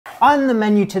On the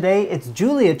menu today, it's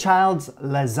Julia Child's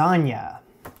lasagna.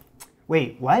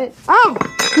 Wait, what? Oh!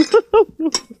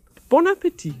 Bon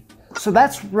appetit. So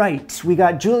that's right, we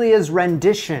got Julia's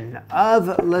rendition of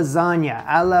lasagna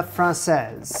à la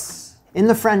Francaise, in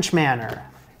the French manner.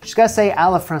 She's got to say à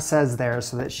la Francaise there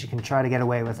so that she can try to get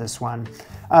away with this one.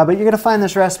 But you're going to find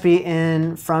this recipe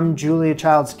from Julia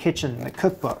Child's Kitchen, the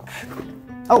cookbook.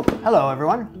 Oh, hello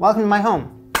everyone. Welcome to my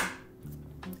home.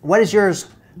 What is yours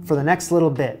for the next little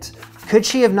bit? Could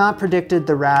she have not predicted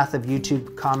the wrath of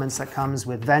YouTube comments that comes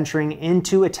with venturing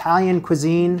into Italian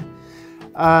cuisine?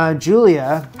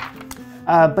 Julia,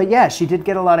 but yeah, she did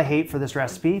get a lot of hate for this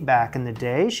recipe back in the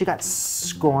day. She got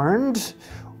scorned.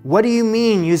 What do you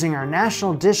mean using our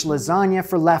national dish lasagna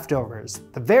for leftovers?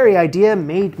 The very idea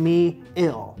made me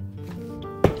ill,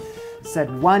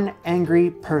 said one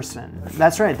angry person.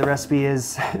 That's right, the recipe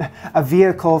is a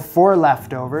vehicle for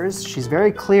leftovers. She's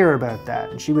very clear about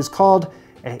that. She was called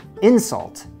an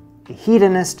insult, a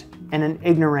hedonist, and an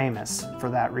ignoramus for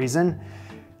that reason.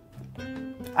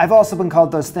 I've also been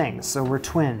called those things, so we're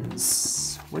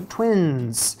twins. We're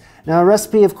twins. Now, a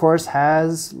recipe, of course,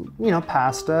 has,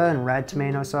 pasta and red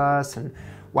tomato sauce and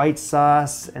white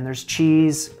sauce, and there's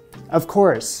cheese, of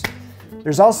course.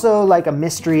 There's also like a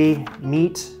mystery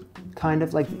meat, kind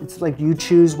of like, it's like you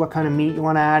choose what kind of meat you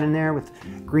want to add in there with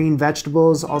green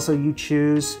vegetables, also you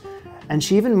choose. And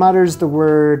she even mutters the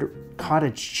word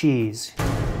cottage cheese.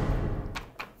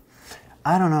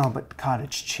 I don't know, but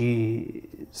cottage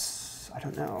cheese, I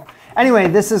don't know. Anyway,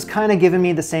 this is kind of giving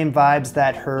me the same vibes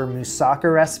that her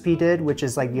moussaka recipe did, which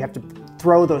is like you have to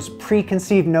throw those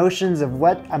preconceived notions of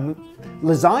what a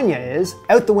lasagna is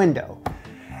out the window.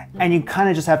 And you kind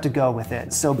of just have to go with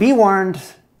it. So be warned,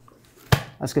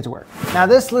 let's get to work. Now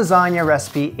this lasagna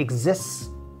recipe exists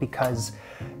because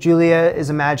Julia is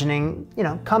imagining,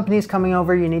 companies coming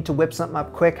over, you need to whip something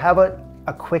up quick. How about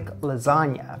a quick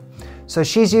lasagna? So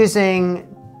she's using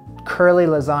curly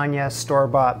lasagna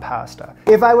store-bought pasta.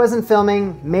 If I wasn't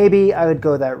filming, maybe I would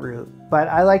go that route, but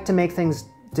I like to make things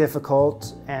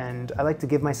difficult and I like to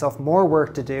give myself more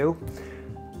work to do.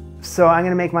 So I'm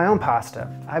gonna make my own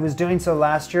pasta. I was doing so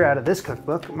last year out of this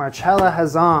cookbook, Marcella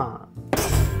Hazan,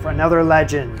 for another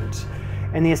legend,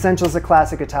 and the essentials of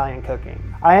classic Italian cooking.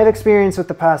 I have experience with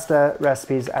the pasta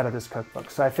recipes out of this cookbook,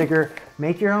 so I figure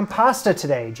make your own pasta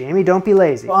today, Jamie, don't be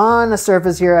lazy. On the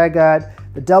surface here, I got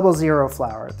the 00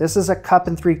 flour. This is 1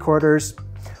 3/4 cups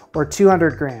or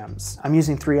 200 grams. I'm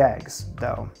using 3 eggs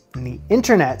though. And the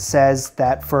internet says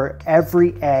that for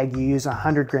every egg, you use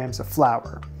 100 grams of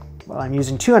flour. Well, I'm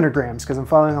using 200 grams because I'm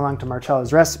following along to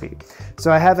Marcella's recipe.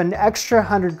 So I have an extra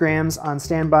 100 grams on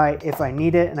standby if I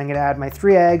need it, and I'm gonna add my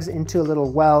 3 eggs into a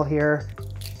little well here.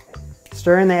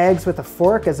 Stir in the eggs with a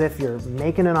fork as if you're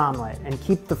making an omelet, and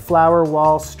keep the flour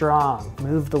wall strong.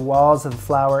 Move the walls of the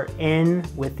flour in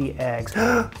with the eggs.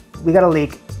 We got a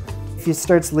leak. If it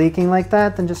starts leaking like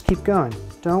that, then just keep going.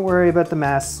 Don't worry about the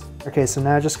mess. Okay, so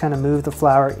now just kind of move the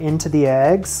flour into the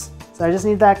eggs. So I just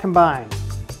need that combined.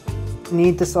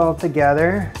 Knead this all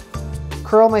together.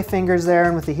 Curl my fingers there,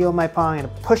 and with the heel of my palm, I'm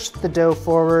gonna push the dough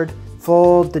forward,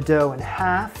 fold the dough in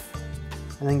half,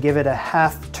 and then give it a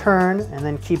half turn, and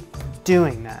then keep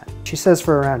doing that. She says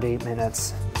for around 8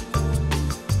 minutes.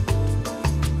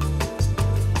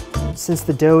 Since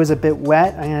the dough is a bit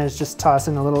wet, I'm gonna just toss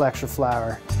in a little extra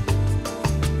flour.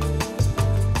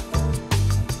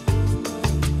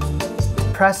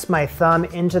 Press my thumb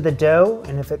into the dough,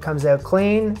 and if it comes out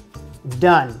clean,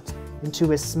 done.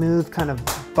 Into a smooth kind of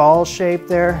ball shape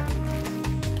there.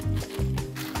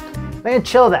 I'm gonna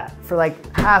chill that for like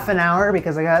half an hour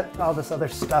because I got all this other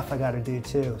stuff I gotta do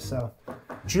too, so.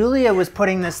 Julia was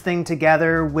putting this thing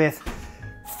together with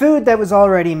food that was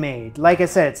already made. Like I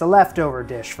said, it's a leftover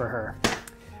dish for her.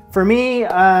 For me,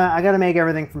 I gotta make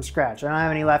everything from scratch. I don't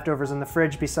have any leftovers in the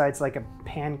fridge besides like a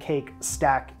pancake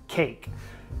stack cake.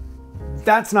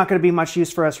 That's not gonna be much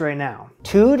use for us right now.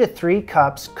 2 to 3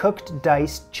 cups cooked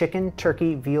diced chicken,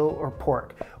 turkey, veal, or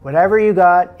pork. Whatever you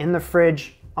got in the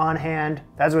fridge on hand,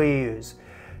 that's what you use.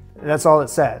 That's all it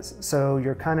says. So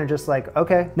you're kind of just like,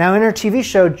 okay. Now in her TV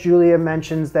show, Julia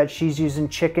mentions that she's using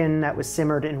chicken that was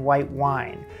simmered in white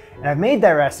wine. And I've made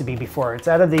that recipe before. It's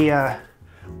out of the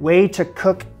Way to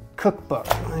Cook cookbook.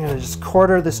 I'm gonna just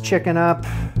quarter this chicken up.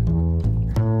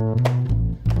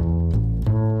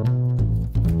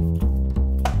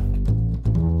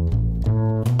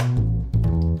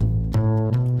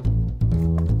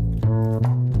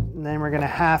 And then we're gonna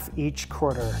half each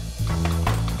quarter.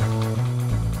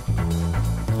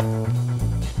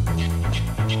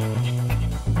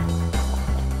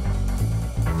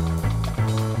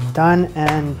 Done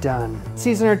and done.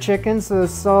 Season our chicken, so the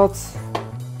salt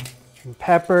and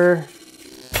pepper.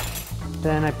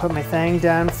 Then I put my thing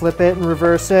down, flip it and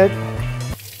reverse it.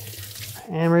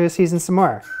 And we're gonna season some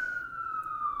more.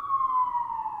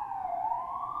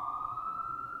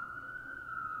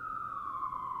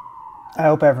 I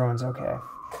hope everyone's okay.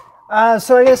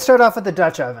 So I gotta start off with the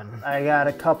Dutch oven. I got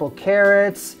a couple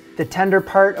carrots, the tender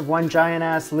part of one giant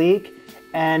ass leek,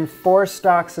 and 4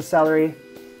 stalks of celery,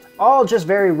 all just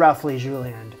very roughly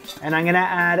julienned. And I'm gonna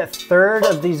add 1/3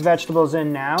 of these vegetables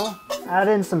in now. Add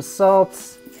in some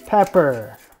salt,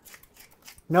 pepper,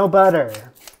 no butter,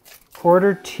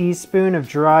 1/4 teaspoon of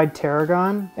dried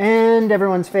tarragon, and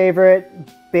everyone's favorite,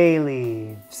 bay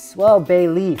leaves. Well, bay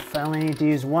leaf, I only need to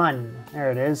use 1.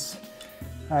 There it is.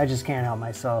 I just can't help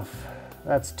myself.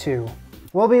 That's 2.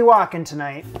 We'll be walking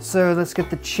tonight. So let's get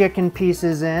the chicken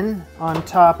pieces in on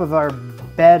top of our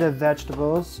bed of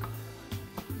vegetables.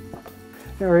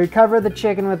 We cover the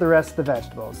chicken with the rest of the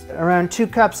vegetables. Around 2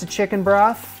 cups of chicken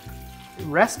broth. The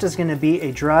rest is gonna be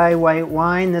a dry white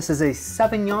wine. This is a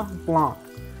Sauvignon Blanc.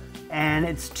 And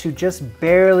it's to just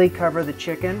barely cover the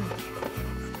chicken.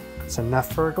 It's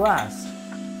enough for a glass.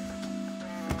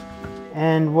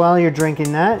 And while you're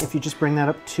drinking that, if you just bring that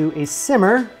up to a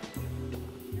simmer,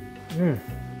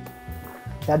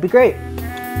 that'd be great.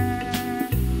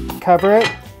 Cover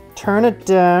it, turn it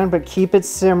down, but keep it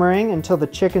simmering until the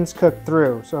chicken's cooked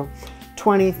through. So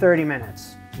 20, 30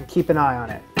 minutes, and keep an eye on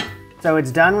it. So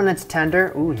it's done when it's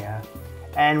tender, ooh yeah.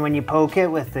 And when you poke it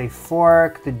with a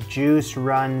fork, the juice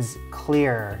runs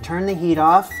clear. Turn the heat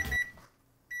off.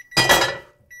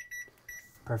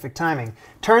 Perfect timing.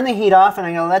 Turn the heat off and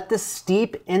I'm gonna let this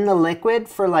steep in the liquid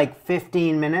for like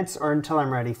 15 minutes or until I'm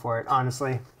ready for it,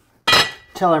 honestly.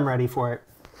 Till I'm ready for it.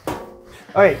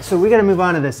 All right, so we gotta move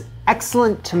on to this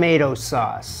excellent tomato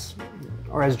sauce.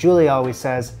 Or as Julie always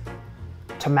says,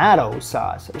 tomato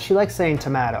sauce. She likes saying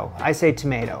tomato. I say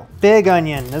tomato. Big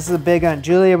onion. This is a big onion.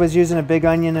 Julia was using a big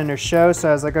onion in her show, so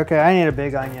I was like, okay, I need a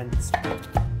big onion.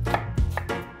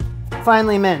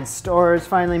 Finely minced, or as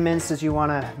finely minced as you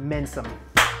wanna mince them.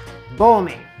 Bowl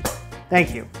me.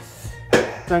 Thank you.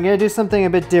 So I'm gonna do something a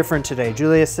bit different today.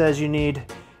 Julia says you need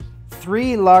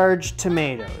 3 large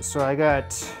tomatoes. So I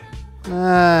got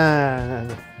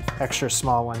extra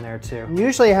small one there too.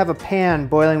 Usually I have a pan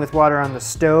boiling with water on the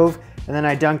stove and then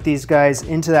I dunk these guys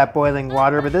into that boiling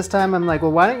water. But this time I'm like,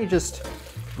 well, why don't you just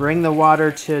bring the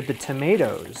water to the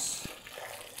tomatoes?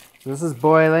 So this is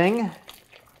boiling.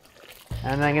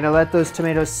 And I'm gonna let those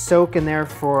tomatoes soak in there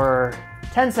for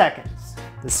 10 seconds.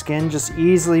 The skin just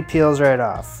easily peels right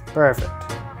off. Perfect.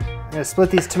 I'm gonna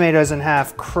split these tomatoes in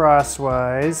half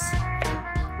crosswise.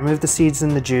 Remove the seeds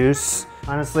and the juice.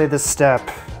 Honestly, this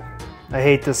step, I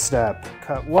hate this step.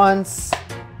 Cut once,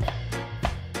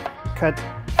 cut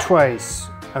twice.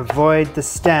 Avoid the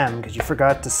stem because you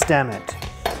forgot to stem it.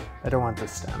 I don't want the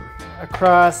stem.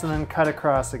 Across and then cut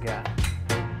across again.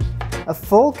 A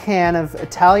full can of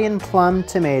Italian plum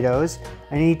tomatoes.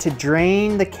 I need to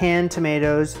drain the canned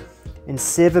tomatoes and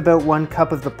sieve about 1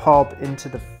 cup of the pulp into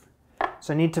the...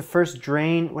 So I need to first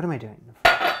drain... What am I doing?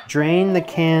 Drain the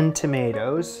canned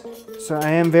tomatoes. So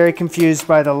I am very confused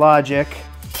by the logic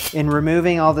in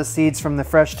removing all the seeds from the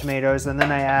fresh tomatoes, and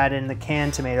then I add in the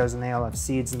canned tomatoes and they all have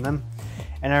seeds in them.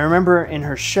 And I remember in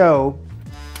her show,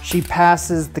 she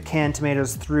passes the canned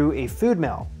tomatoes through a food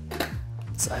mill.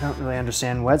 So I don't really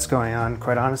understand what's going on,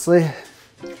 quite honestly.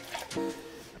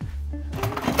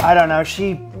 I don't know,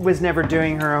 she was never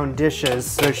doing her own dishes,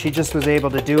 so she just was able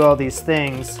to do all these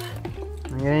things.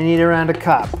 I'm gonna need around a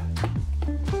cup.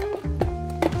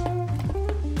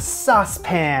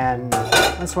 Saucepan,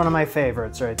 that's one of my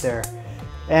favorites right there.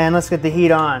 And let's get the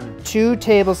heat on. 2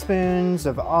 tablespoons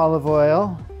of olive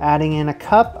oil, adding in a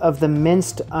cup of the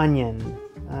minced onion.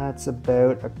 That's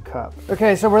about a cup.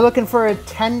 Okay, so we're looking for a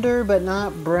tender but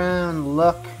not brown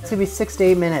look. It's gonna be 6 to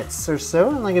 8 minutes or so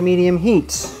on like a medium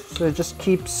heat. So just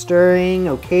keep stirring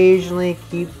occasionally,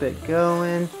 keep it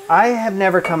going. I have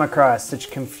never come across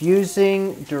such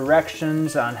confusing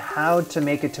directions on how to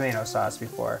make a tomato sauce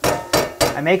before.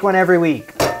 I make one every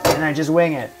week and I just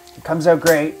wing it. It comes out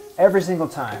great every single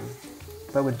time.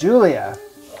 But with Julia,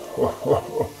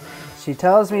 she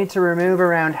tells me to remove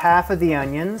around half of the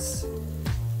onions.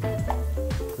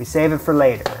 We save it for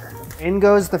later. In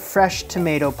goes the fresh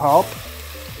tomato pulp.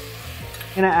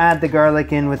 I'm gonna add the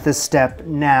garlic in with this step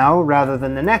now rather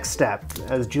than the next step,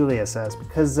 as Julia says,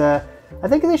 because I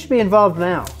think they should be involved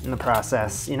now in the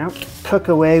process, you know? Cook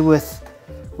away with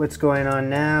what's going on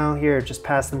now. Here, just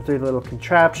pass them through the little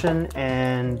contraption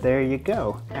and there you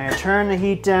go. And turn the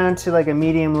heat down to like a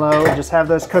medium low and just have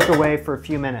those cook away for a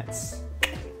few minutes.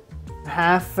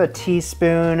 Half a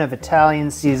teaspoon of Italian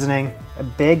seasoning, a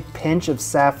big pinch of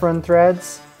saffron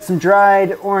threads, Some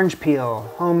dried orange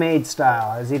peel, homemade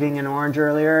style. I was eating an orange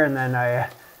earlier and then I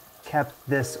kept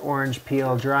this orange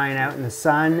peel drying out in the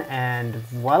sun and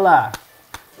voila.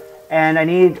 And I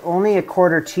need only a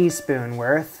 1/4 teaspoon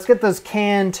worth. Let's get those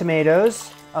canned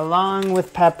tomatoes along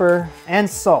with pepper and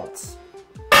salt.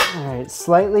 All right,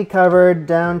 slightly covered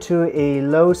down to a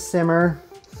low simmer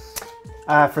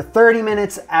for 30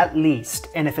 minutes at least.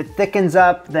 And if it thickens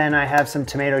up, then I have some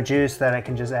tomato juice that I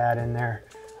can just add in there.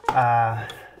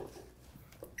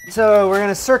 So we're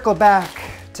gonna circle back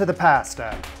to the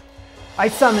pasta. I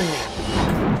summon thee,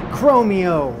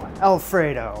 Chromio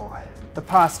Alfredo, the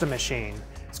pasta machine.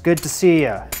 It's good to see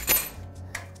ya.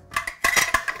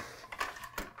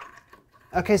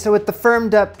 Okay, so with the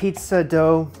firmed up pizza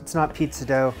dough, it's not pizza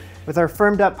dough, with our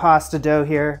firmed up pasta dough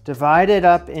here, divide it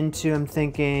up into, I'm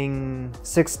thinking,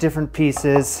 6 different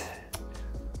pieces.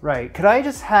 Right, could I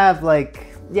just have like,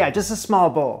 yeah, just a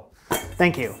small bowl.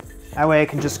 Thank you. That way I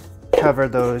can just cover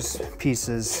those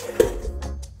pieces.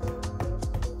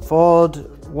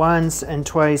 Fold once and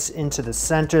twice into the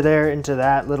center there, into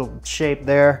that little shape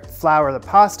there. Flour the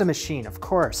pasta machine, of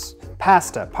course.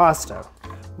 Pasta.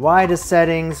 Widest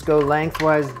settings, go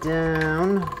lengthwise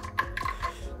down.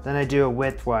 Then I do a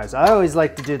widthwise. I always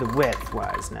like to do the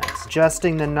widthwise next.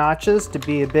 Adjusting the notches to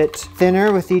be a bit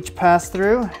thinner with each pass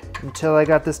through until I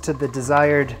got this to the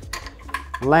desired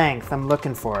length I'm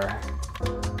looking for.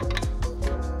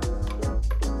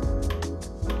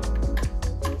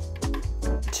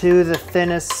 To the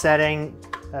thinnest setting,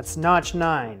 that's notch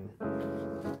 9.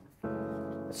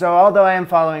 So although I am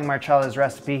following Marcella's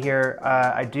recipe here,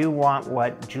 I do want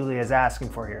what Julia is asking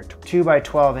for here, 2 by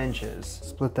 12 inches.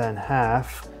 Split that in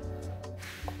half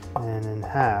and in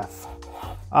half.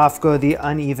 Off go the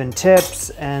uneven tips,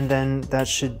 and then that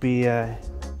should be it.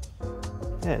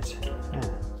 Yeah.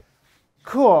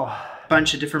 Cool.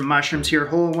 Bunch of different mushrooms here,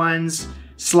 whole ones,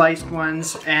 sliced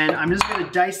ones, and I'm just gonna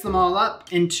dice them all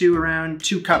up into around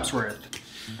 2 cups worth.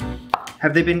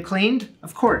 Have they been cleaned?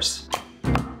 Of course.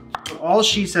 All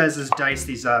she says is dice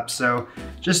these up, so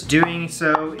just doing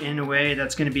so in a way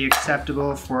that's gonna be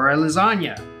acceptable for a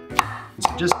lasagna. So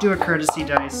just do a courtesy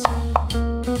dice.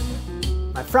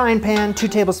 My frying pan, 2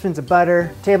 tablespoons of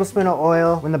butter, tablespoon of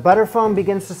oil. When the butter foam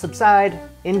begins to subside,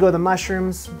 in go the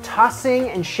mushrooms, tossing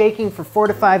and shaking for 4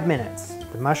 to 5 minutes.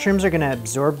 The mushrooms are gonna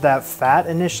absorb that fat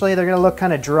initially. They're gonna look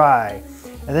kind of dry.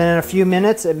 And then in a few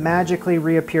minutes, it magically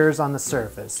reappears on the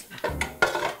surface.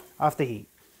 Off the heat.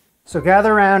 So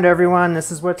gather around everyone,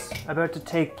 this is what's about to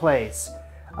take place.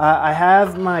 I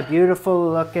have my beautiful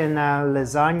looking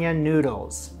lasagna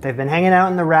noodles. They've been hanging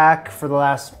out in the rack for the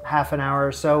last half an hour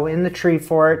or so in the tree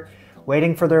fort,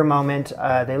 waiting for their moment.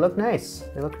 They look nice,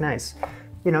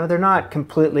 You know, they're not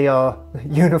completely all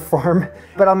uniform,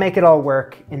 but I'll make it all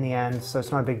work in the end, so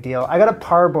it's not a big deal. I gotta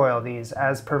parboil these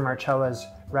as per Marcella's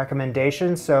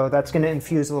recommendation, so that's gonna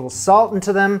infuse a little salt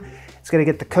into them. It's gonna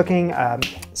get the cooking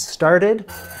started.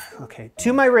 Okay,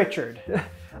 to my Richard.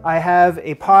 I have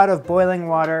a pot of boiling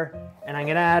water and I'm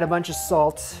gonna add a bunch of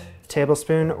salt, a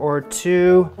tablespoon or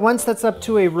 2. Once that's up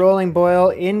to a rolling boil,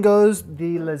 in goes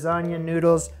the lasagna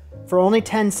noodles for only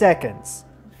 10 seconds.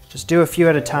 Just do a few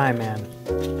at a time, man.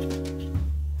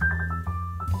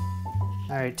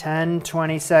 All right, 10,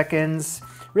 20 seconds.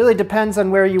 Really depends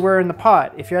on where you were in the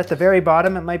pot. If you're at the very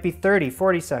bottom, it might be 30,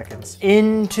 40 seconds.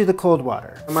 Into the cold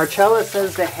water. Marcella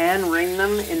says to hand wring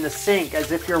them in the sink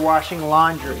as if you're washing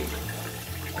laundry.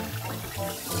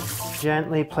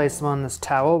 Gently place them on this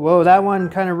towel. Whoa, that one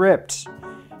kind of ripped.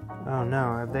 Oh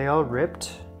no, have they all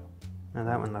ripped? No,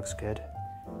 that one looks good.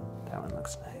 That one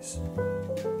looks nice.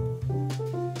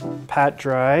 Pat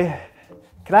dry.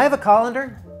 Can I have a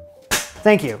colander?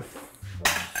 Thank you.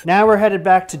 Now we're headed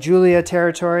back to Julia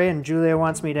territory, and Julia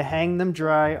wants me to hang them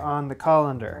dry on the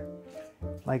colander.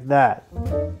 Like that.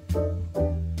 I'm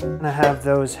gonna have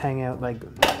those hang out like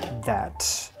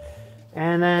that.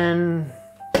 And then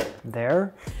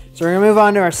there. So we're gonna move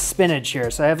on to our spinach here.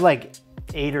 So I have like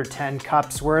 8 or 10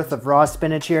 cups worth of raw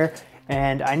spinach here,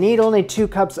 and I need only 2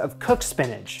 cups of cooked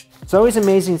spinach. It's always an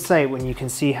amazing sight when you can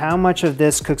see how much of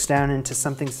this cooks down into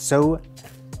something so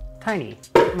tiny.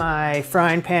 My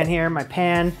frying pan here, my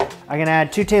pan. I'm gonna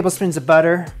add 2 tablespoons of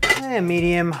butter, a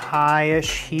medium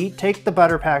high-ish heat. Take the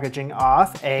butter packaging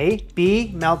off, A.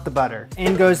 B, melt the butter.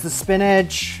 In goes the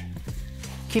spinach.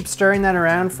 Keep stirring that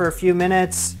around for a few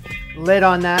minutes. Lid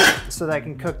on that so that I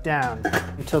can cook down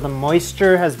until the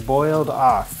moisture has boiled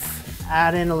off.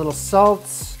 Add in a little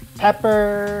salt,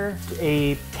 pepper,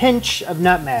 a pinch of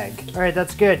nutmeg. All right,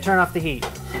 that's good, turn off the heat.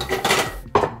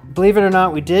 Believe it or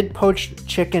not, we did poach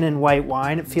chicken in white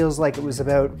wine. It feels like it was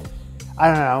about, I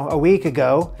don't know, a week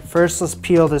ago. First, let's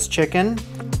peel this chicken.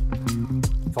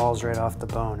 falls right off the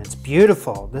bone. It's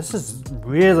beautiful. This is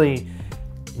really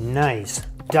nice.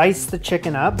 Dice the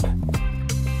chicken up.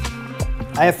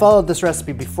 I have followed this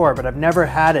recipe before, but I've never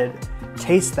had it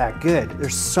taste that good.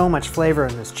 There's so much flavor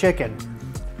in this chicken.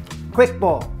 Quick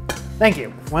bowl. Thank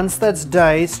you. Once that's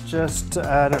diced, just,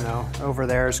 I don't know, over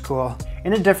there is cool.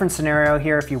 In a different scenario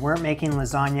here, if you weren't making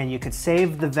lasagna, you could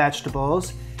save the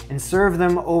vegetables and serve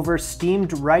them over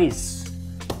steamed rice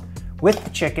with the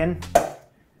chicken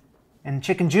and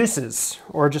chicken juices.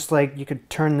 Or just like, you could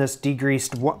turn this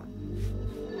degreased Bon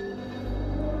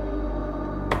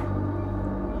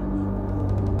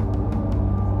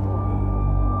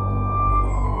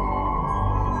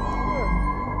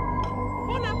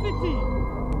appetit!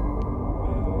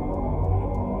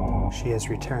 She has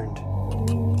returned.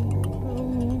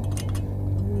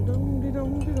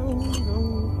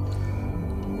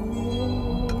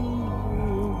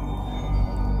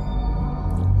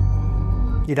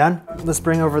 You done? Let's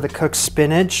bring over the cooked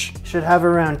spinach. Should have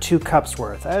around 2 cups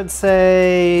worth. I'd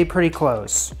say pretty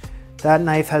close. That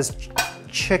knife has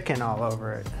chicken all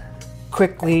over it.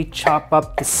 Quickly chop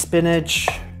up the spinach.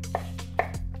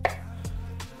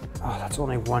 Oh, that's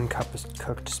only 1 cup of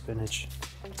cooked spinach.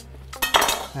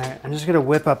 All right, I'm just gonna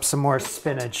whip up some more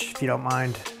spinach, if you don't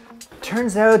mind.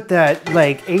 Turns out that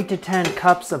like 8 to 10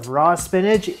 cups of raw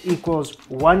spinach equals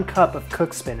 1 cup of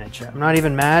cooked spinach. I'm not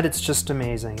even mad, it's just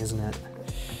amazing, isn't it?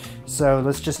 So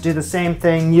let's just do the same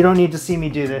thing. You don't need to see me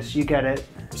do this, you get it.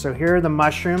 So here are the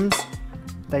mushrooms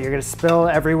that you're gonna spill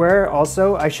everywhere.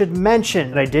 Also, I should mention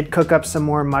that I did cook up some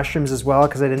more mushrooms as well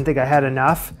because I didn't think I had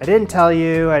enough. I didn't tell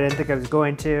you, I didn't think I was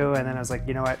going to, and then I was like,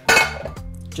 you know what?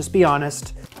 Just be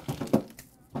honest.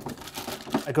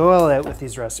 I go all out with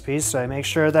these recipes, so I make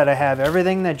sure that I have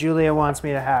everything that Julia wants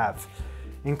me to have,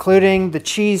 including the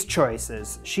cheese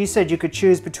choices. She said you could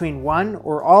choose between 1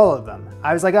 or all of them.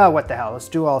 I was like, oh, what the hell, let's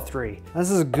do all 3.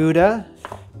 This is Gouda,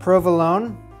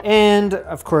 provolone, and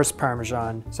of course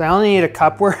Parmesan. So I only need a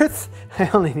cup worth. I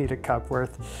only need a cup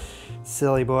worth.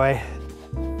 Silly boy. I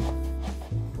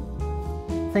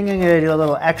think I'm gonna do a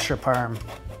little extra parm.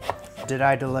 Did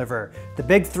I deliver? The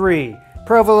big 3,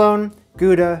 provolone,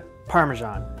 Gouda,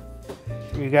 Parmesan.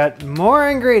 You got more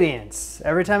ingredients.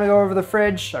 Every time I go over the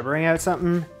fridge, I bring out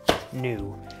something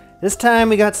new. This time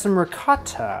we got some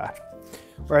ricotta,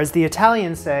 or as the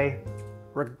Italians say,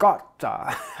 ricotta.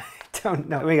 I don't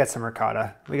know. We got some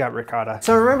ricotta. We got ricotta.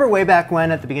 So remember way back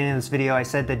when at the beginning of this video I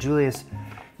said that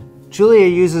Julia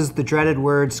uses the dreaded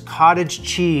words cottage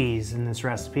cheese in this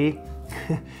recipe.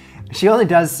 She only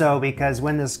does so because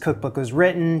when this cookbook was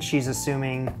written, she's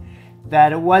assuming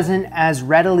that it wasn't as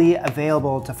readily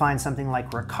available to find something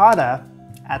like ricotta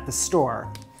at the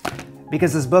store.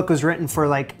 Because this book was written for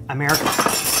like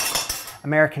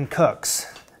American cooks.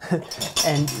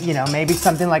 And you know, maybe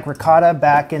something like ricotta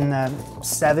back in the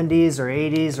 70s or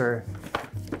 80s or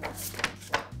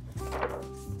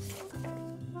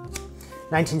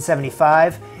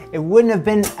 1975, it wouldn't have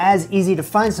been as easy to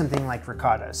find something like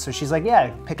ricotta. So she's like,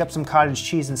 yeah, pick up some cottage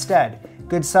cheese instead.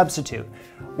 Good substitute.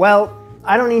 Well,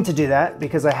 I don't need to do that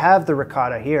because I have the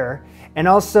ricotta here. And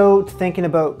also thinking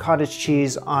about cottage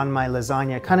cheese on my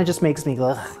lasagna kind of just makes me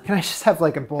go, can I just have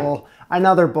like a bowl,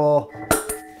 another bowl?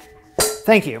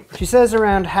 Thank you. She says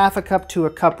around ½ a cup to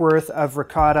a cup worth of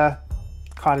ricotta,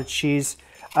 cottage cheese.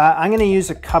 I'm gonna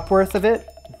use a cup worth of it.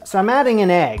 So I'm adding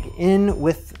an egg in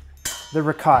with the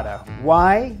ricotta.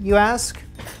 Why, you ask?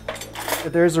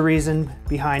 There's a reason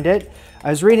behind it. I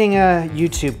was reading a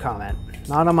YouTube comment,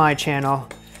 not on my channel,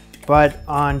 but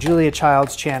on Julia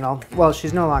Child's channel. Well,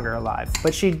 she's no longer alive,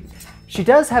 but she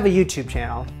does have a YouTube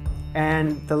channel,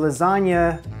 and the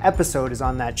lasagna episode is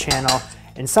on that channel.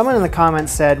 And someone in the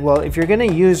comments said, well, if you're gonna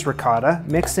use ricotta,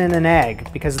 mix in an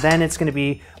egg, because then it's gonna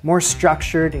be more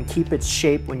structured and keep its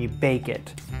shape when you bake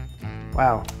it.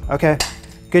 Wow, okay,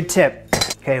 good tip.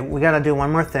 Okay, we gotta do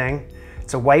one more thing.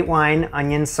 It's a white wine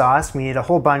onion sauce. We need a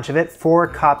whole bunch of it, 4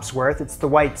 cups worth. It's the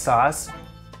white sauce.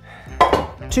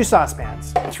 2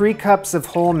 saucepans, 3 cups of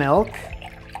whole milk.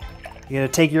 You gotta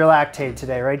take your lactate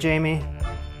today, right, Jamie?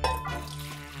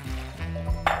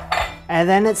 And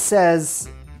then it says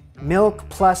milk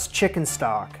plus chicken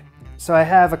stock. So I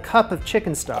have a cup of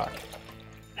chicken stock.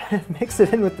 Mix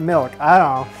it in with the milk. I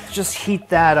don't know, just heat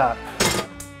that up.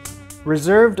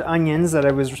 Reserved onions that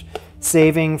I was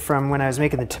saving from when I was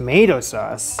making the tomato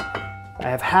sauce. I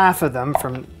have half of them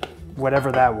from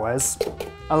whatever that was,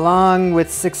 along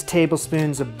with 6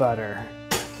 tablespoons of butter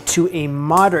to a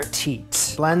moderate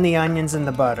heat. Blend the onions in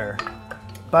the butter.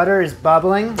 Butter is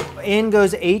bubbling. In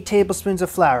goes 8 tablespoons of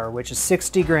flour, which is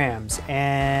 60 grams.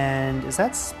 And is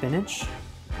that spinach?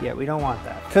 Yeah, we don't want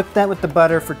that. Cook that with the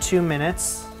butter for 2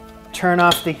 minutes. Turn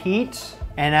off the heat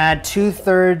and add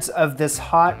 2/3 of this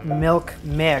hot milk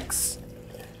mix.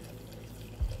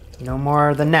 No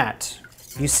more than that.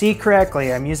 You see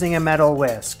correctly, I'm using a metal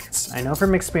whisk. I know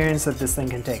from experience that this thing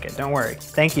can take it, don't worry.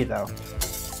 Thank you though.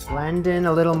 Blend in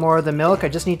a little more of the milk. I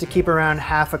just need to keep around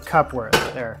 1/2 cup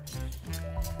worth there.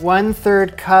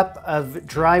 1/3 cup of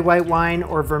dry white wine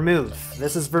or vermouth.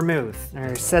 This is vermouth. All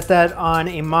right, set that on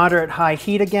a moderate high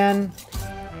heat again.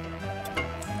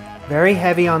 Very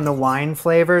heavy on the wine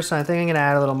flavor, so I think I'm gonna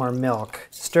add a little more milk.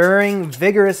 Stirring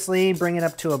vigorously, bring it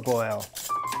up to a boil.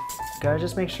 Gotta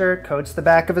just make sure it coats the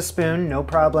back of a spoon, no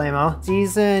problemo.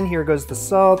 Season, here goes the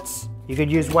salt. You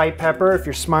could use white pepper if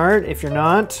you're smart. If you're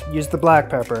not, use the black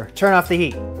pepper. Turn off the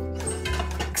heat.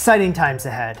 Exciting times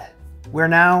ahead. We're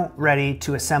now ready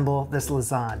to assemble this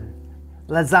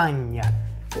lasagna.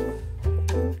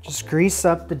 Just grease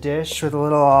up the dish with a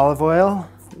little olive oil.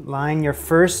 Line your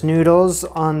first noodles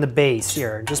on the base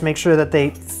here. Just make sure that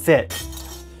they fit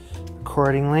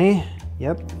accordingly.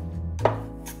 Yep.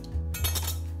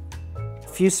 A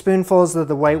few spoonfuls of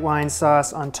the white wine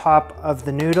sauce on top of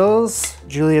the noodles.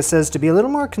 Julia says to be a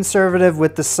little more conservative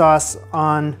with the sauce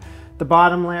on the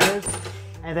bottom layers.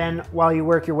 And then while you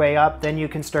work your way up, then you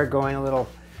can start going a little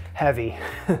heavy.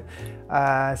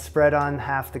 Spread on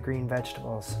half the green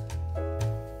vegetables.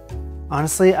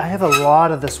 Honestly, I have a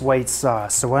lot of this white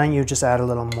sauce, so why don't you just add a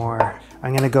little more?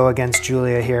 I'm gonna go against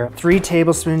Julia here. 3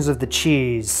 tablespoons of the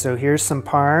cheese. So here's some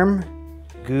Parm,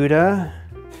 Gouda,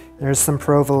 there's some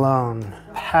provolone,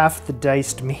 half the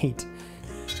diced meat.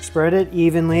 Spread it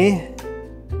evenly,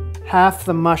 half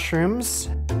the mushrooms.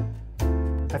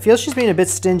 I feel she's being a bit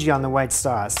stingy on the white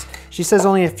sauce. She says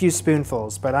only a few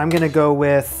spoonfuls, but I'm gonna go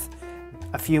with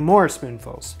a few more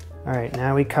spoonfuls. All right,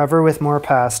 now we cover with more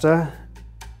pasta.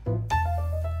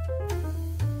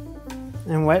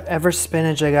 And whatever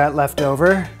spinach I got left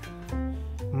over.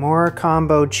 More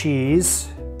combo cheese.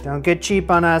 Don't get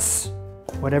cheap on us.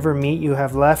 Whatever meat you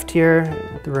have left here,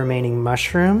 the remaining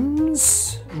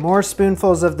mushrooms. More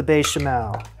spoonfuls of the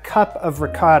bechamel. Cup of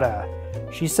ricotta.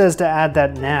 She says to add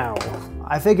that now.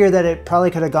 I figured that it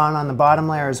probably could have gone on the bottom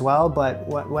layer as well, but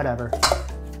whatever.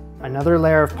 Another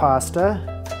layer of pasta.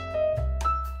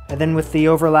 And then with the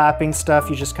overlapping stuff,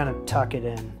 you just kind of tuck it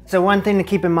in. So one thing to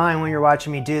keep in mind when you're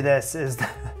watching me do this is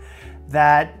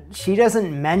that she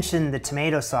doesn't mention the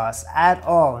tomato sauce at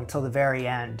all until the very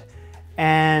end.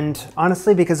 And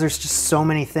honestly, because there's just so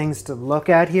many things to look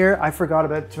at here, I forgot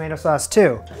about tomato sauce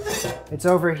too. It's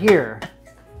over here.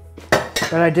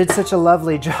 But I did such a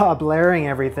lovely job layering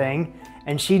everything,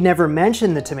 and she never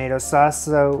mentioned the tomato sauce,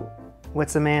 so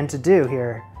what's a man to do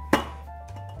here?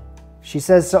 She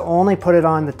says to only put it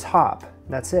on the top.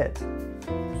 That's it.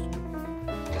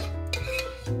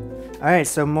 All right,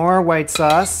 so more white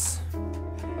sauce.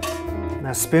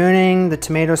 Now spooning the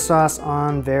tomato sauce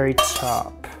on very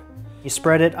top. You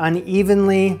spread it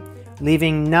unevenly,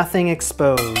 leaving nothing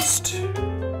exposed.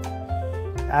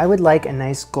 I would like a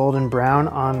nice golden brown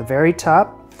on the very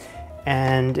top.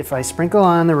 And if I sprinkle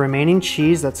on the remaining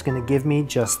cheese, that's gonna give me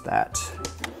just that.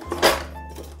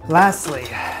 Lastly,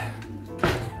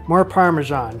 more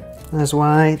Parmesan. That's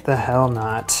why the hell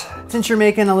not. Since you're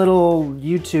making a little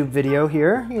YouTube video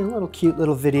here, a little cute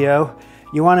little video,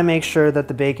 you wanna make sure that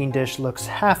the baking dish looks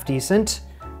half decent,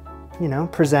 you know,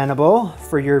 presentable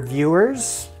for your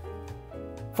viewers.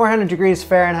 400 degrees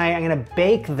Fahrenheit, I'm gonna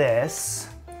bake this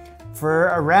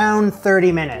for around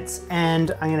 30 minutes.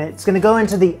 And it's gonna go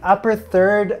into the upper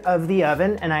third of the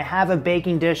oven, and I have a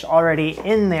baking dish already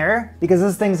in there because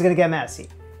this thing's gonna get messy.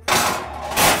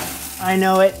 I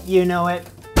know it, you know it.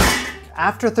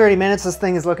 After 30 minutes, this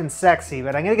thing is looking sexy,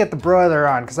 but I'm gonna get the broiler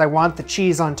on because I want the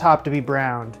cheese on top to be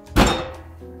browned.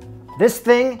 This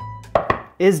thing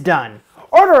is done.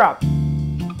 Order up!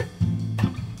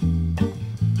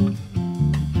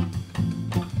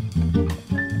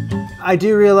 I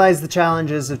do realize the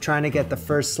challenges of trying to get the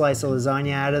first slice of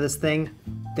lasagna out of this thing.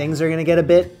 Things are gonna get a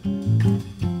bit...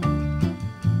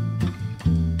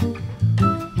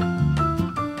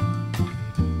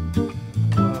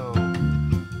 Whoa.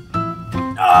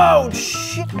 Oh,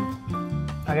 shit!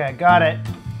 Okay, got it.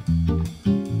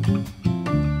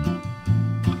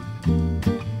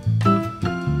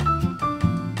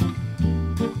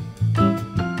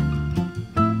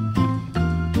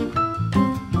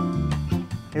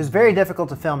 It was very difficult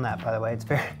to film that, by the way.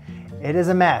 It is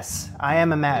a mess. I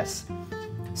am a mess.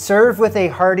 Serve with a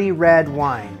hearty red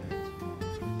wine,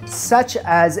 such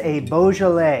as a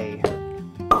Beaujolais.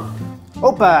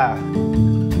 Opa!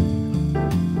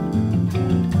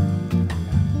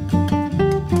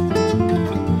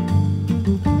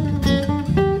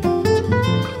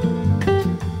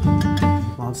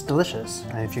 Well, it's delicious,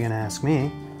 if you're gonna ask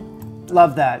me.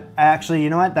 Love that. Actually, you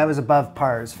know what? That was above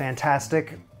par. It was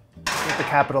fantastic with the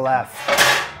capital F.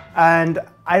 And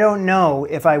I don't know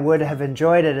if I would have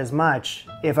enjoyed it as much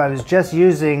if I was just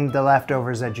using the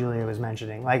leftovers that Julia was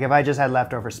mentioning. Like if I just had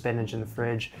leftover spinach in the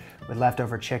fridge with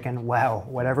leftover chicken, wow,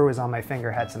 whatever was on my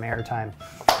finger had some airtime.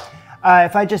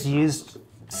 If I just used,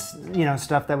 you know,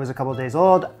 stuff that was a couple days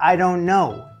old, I don't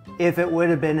know if it would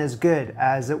have been as good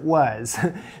as it was.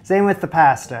 Same with the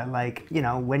pasta. Like, you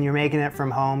know, when you're making it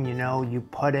from home, you know, you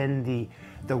put in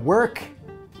the work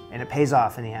and it pays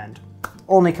off in the end.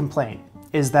 Only complaint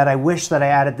is that I wish that I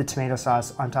added the tomato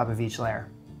sauce on top of each layer.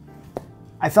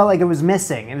 I felt like it was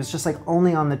missing. It was just like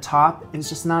only on the top. It was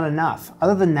just not enough.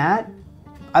 Other than that,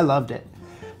 I loved it.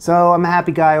 So I'm a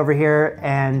happy guy over here,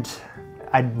 and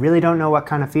I really don't know what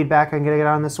kind of feedback I'm gonna get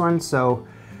on this one. So,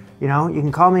 you know, you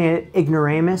can call me an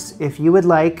ignoramus if you would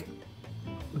like,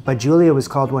 but Julia was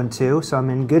called one too, so I'm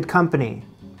in good company.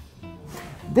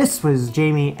 This was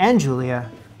Jamie and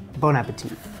Julia. Bon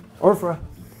appetit. Au revoir.